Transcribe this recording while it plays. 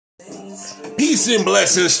Peace and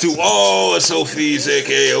blessings to all Sophies,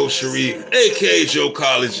 aka O Sharif, aka Joe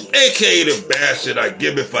College, aka the bastard I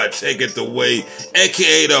give if I take it away,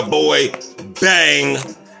 aka the boy Bang,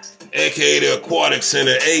 aka the Aquatic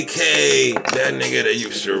Center, aka that nigga that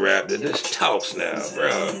used to rap that just talks now,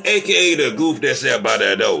 bro, aka the goof that's there by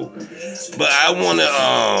that door. But I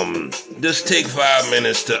wanna just take 5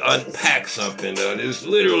 minutes to unpack something that is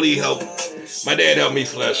literally my dad helped me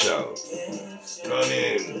flesh out. I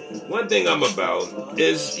mean, one thing I'm about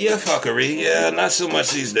is, fuckery. Yeah, not so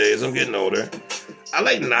much these days. I'm getting older. I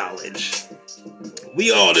like knowledge.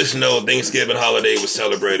 We all just know Thanksgiving holiday was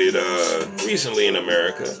celebrated recently in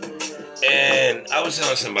America. And I was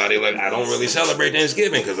telling somebody, I don't really celebrate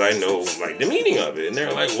Thanksgiving because I know, the meaning of it. And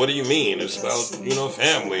they're like, what do you mean? It's about,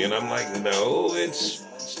 family. And I'm like, no,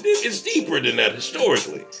 it's deeper than that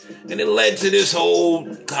historically. And it led to this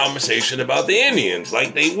whole conversation about the Indians,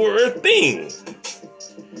 like they were a thing.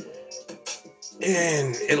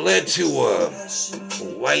 And it led to a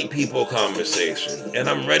white people conversation. And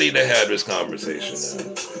I'm ready to have this conversation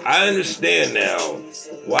now. I understand now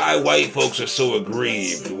why white folks are so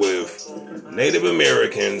aggrieved with Native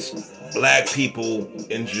Americans, black people,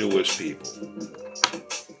 and Jewish people.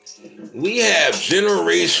 We have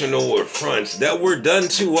generational affronts that were done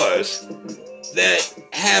to us that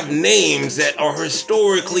have names that are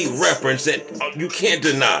historically referenced that you can't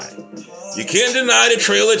deny. You can't deny the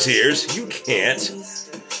Trail of Tears. You can't.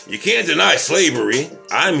 You can't deny slavery.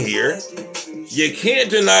 I'm here. You can't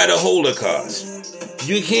deny the Holocaust.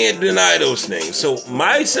 You can't deny those things. So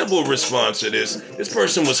my simple response to this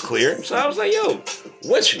person was clear. So I was like, yo,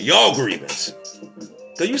 what's y'all grievance?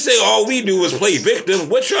 So you say all we do is play victim.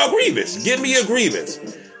 What's your grievance? Give me a grievance.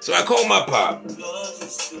 So I called my pop.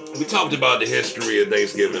 We talked about the history of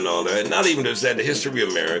Thanksgiving and all that. Not even just that, the history of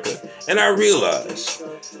America. And I realized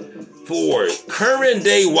for current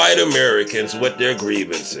day white Americans what their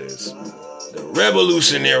grievance is. The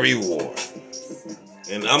Revolutionary War.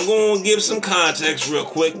 And I'm going to give some context real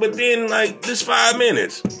quick, but then just 5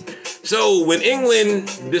 minutes. So when England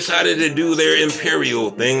decided to do their imperial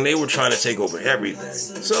thing, they were trying to take over everything.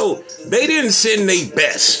 So they didn't send their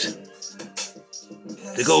best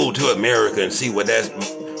to go to America and see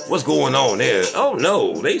what's going on there. Oh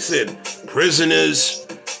no, they said prisoners,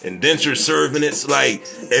 indentured servants.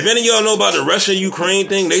 If any of y'all know about the Russia-Ukraine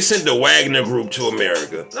thing, they sent the Wagner Group to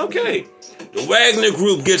America. Okay, the Wagner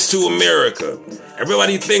Group gets to America.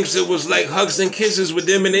 Everybody thinks it was hugs and kisses with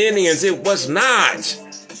them and the Indians. It was not.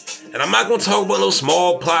 And I'm not going to talk about no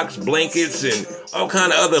smallpox blankets and all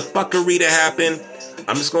kind of other fuckery that happened.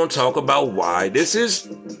 I'm just going to talk about why this is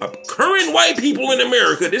current white people in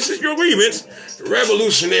America. This is your grievance. The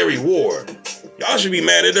Revolutionary War. Y'all should be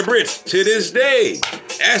mad at the Brits to this day.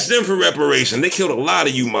 Ask them for reparation. They killed a lot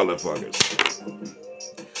of you motherfuckers.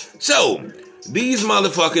 So, these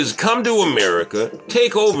motherfuckers come to America,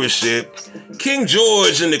 take over shit. King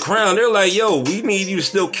George and the Crown, they're like, yo, we need you to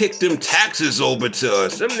still kick them taxes over to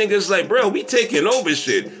us. Them niggas like, bro, we taking over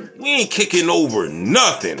shit. We ain't kicking over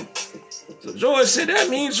nothing. So George said, that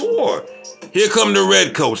means war. Here come the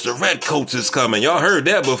Redcoats. The Redcoats is coming. Y'all heard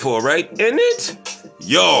that before, right? Isn't it?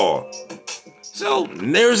 Y'all. So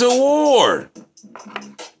there's a war.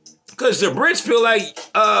 Because the Brits feel like,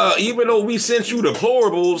 even though we sent you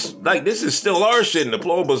deplorables, this is still our shit. And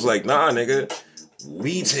deplorables nah, nigga,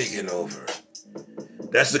 we taking over.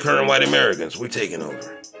 That's the current white Americans. We taking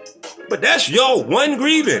over. But that's y'all one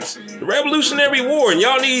grievance. The Revolutionary War. And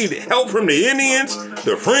y'all need help from the Indians,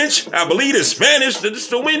 the French, I believe the Spanish,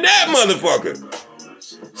 to win that motherfucker.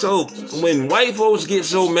 So when white folks get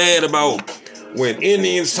so mad about when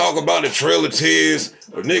Indians talk about the Trail of Tears,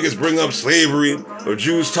 or niggas bring up slavery, or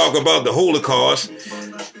Jews talk about the Holocaust,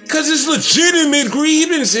 because it's legitimate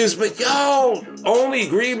grievances, but y'all only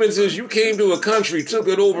grievances, you came to a country, took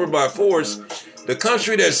it over by force. The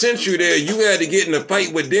country that sent you there, you had to get in a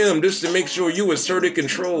fight with them just to make sure you asserted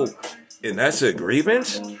control. And that's a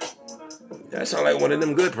grievance? That sounds like one of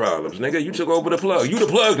them good problems, nigga. You took over the plug. You the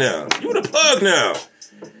plug now. You the plug now.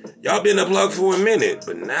 Y'all been the plug for a minute,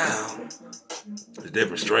 but now there's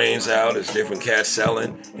different strains out, there's different cats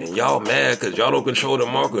selling, and y'all mad because y'all don't control the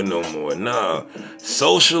market no more. Nah.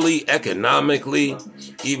 Socially, economically,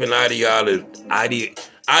 even ideology,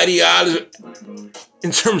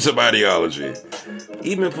 in terms of ideology,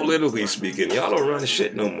 even politically speaking, y'all don't run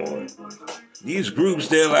shit no more. These groups,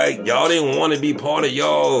 they're like, y'all didn't want to be part of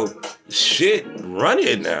y'all shit, run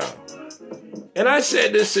it now. And I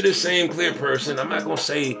said this to the same clear person. I'm not going to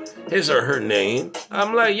say his or her name.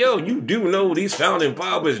 I'm like, yo, you do know these founding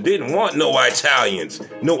fathers didn't want no Italians,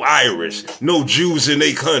 no Irish, no Jews in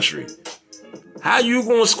their country. How you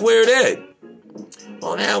going to square that?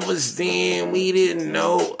 Oh, that was then. We didn't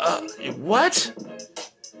know. What?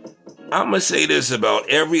 I'm going to say this about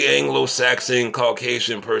every Anglo-Saxon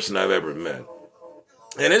Caucasian person I've ever met.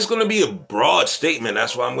 And it's going to be a broad statement.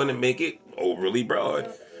 That's why I'm going to make it overly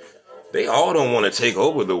broad. They all don't want to take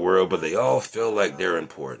over the world, but they all feel like they're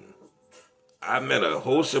important. I met a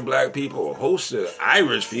host of black people, a host of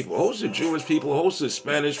Irish people, a host of Jewish people, a host of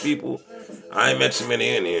Spanish people. I ain't met too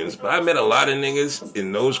many Indians, but I met a lot of niggas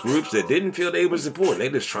in those groups that didn't feel they was important. They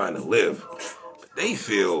just trying to live. But they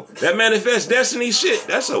feel that manifest destiny shit.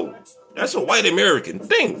 That's a white American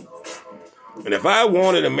thing. And if I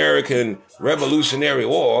wanted American Revolutionary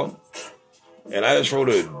War, and I just wrote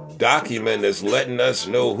a document that's letting us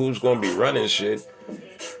know who's going to be running shit,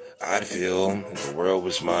 I'd feel the world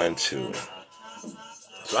was mine too.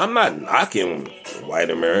 So I'm not knocking white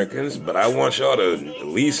Americans, but I want y'all to at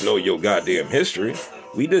least know your goddamn history.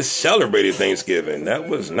 We just celebrated Thanksgiving. That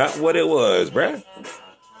was not what it was, bruh.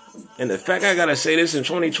 And the fact I gotta say this in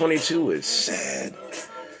 2022 is sad,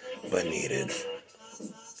 but needed.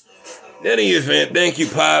 In any event, thank you,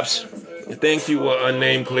 Pops. Thank you,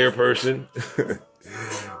 unnamed clear person.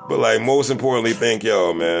 But like, most importantly, thank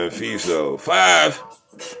y'all, man. FISO. 5.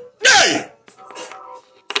 Hey!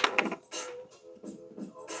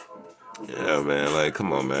 Yeah, man, like,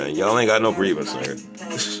 come on, man. Y'all ain't got no grievance here.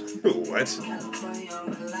 What?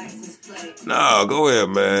 Nah, go ahead,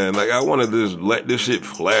 man. Like, I want to just let this shit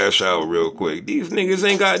flash out real quick. These niggas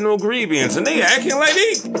ain't got no grievance, and they acting like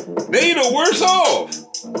they the worst off.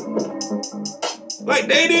 Like,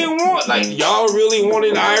 they didn't want, like, y'all really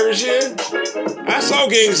wanted the Irish here? I saw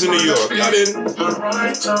gangs in New York. Y'all didn't.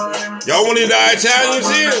 Y'all wanted the Italians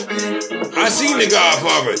here? I seen The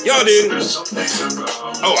Godfather. Y'all didn't.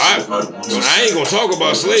 Oh, I ain't gonna talk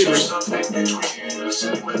about slavery.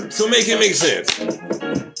 So make it make sense.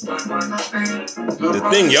 The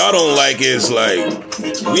thing y'all don't like is, like,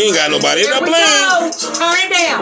 we ain't got nobody to blame.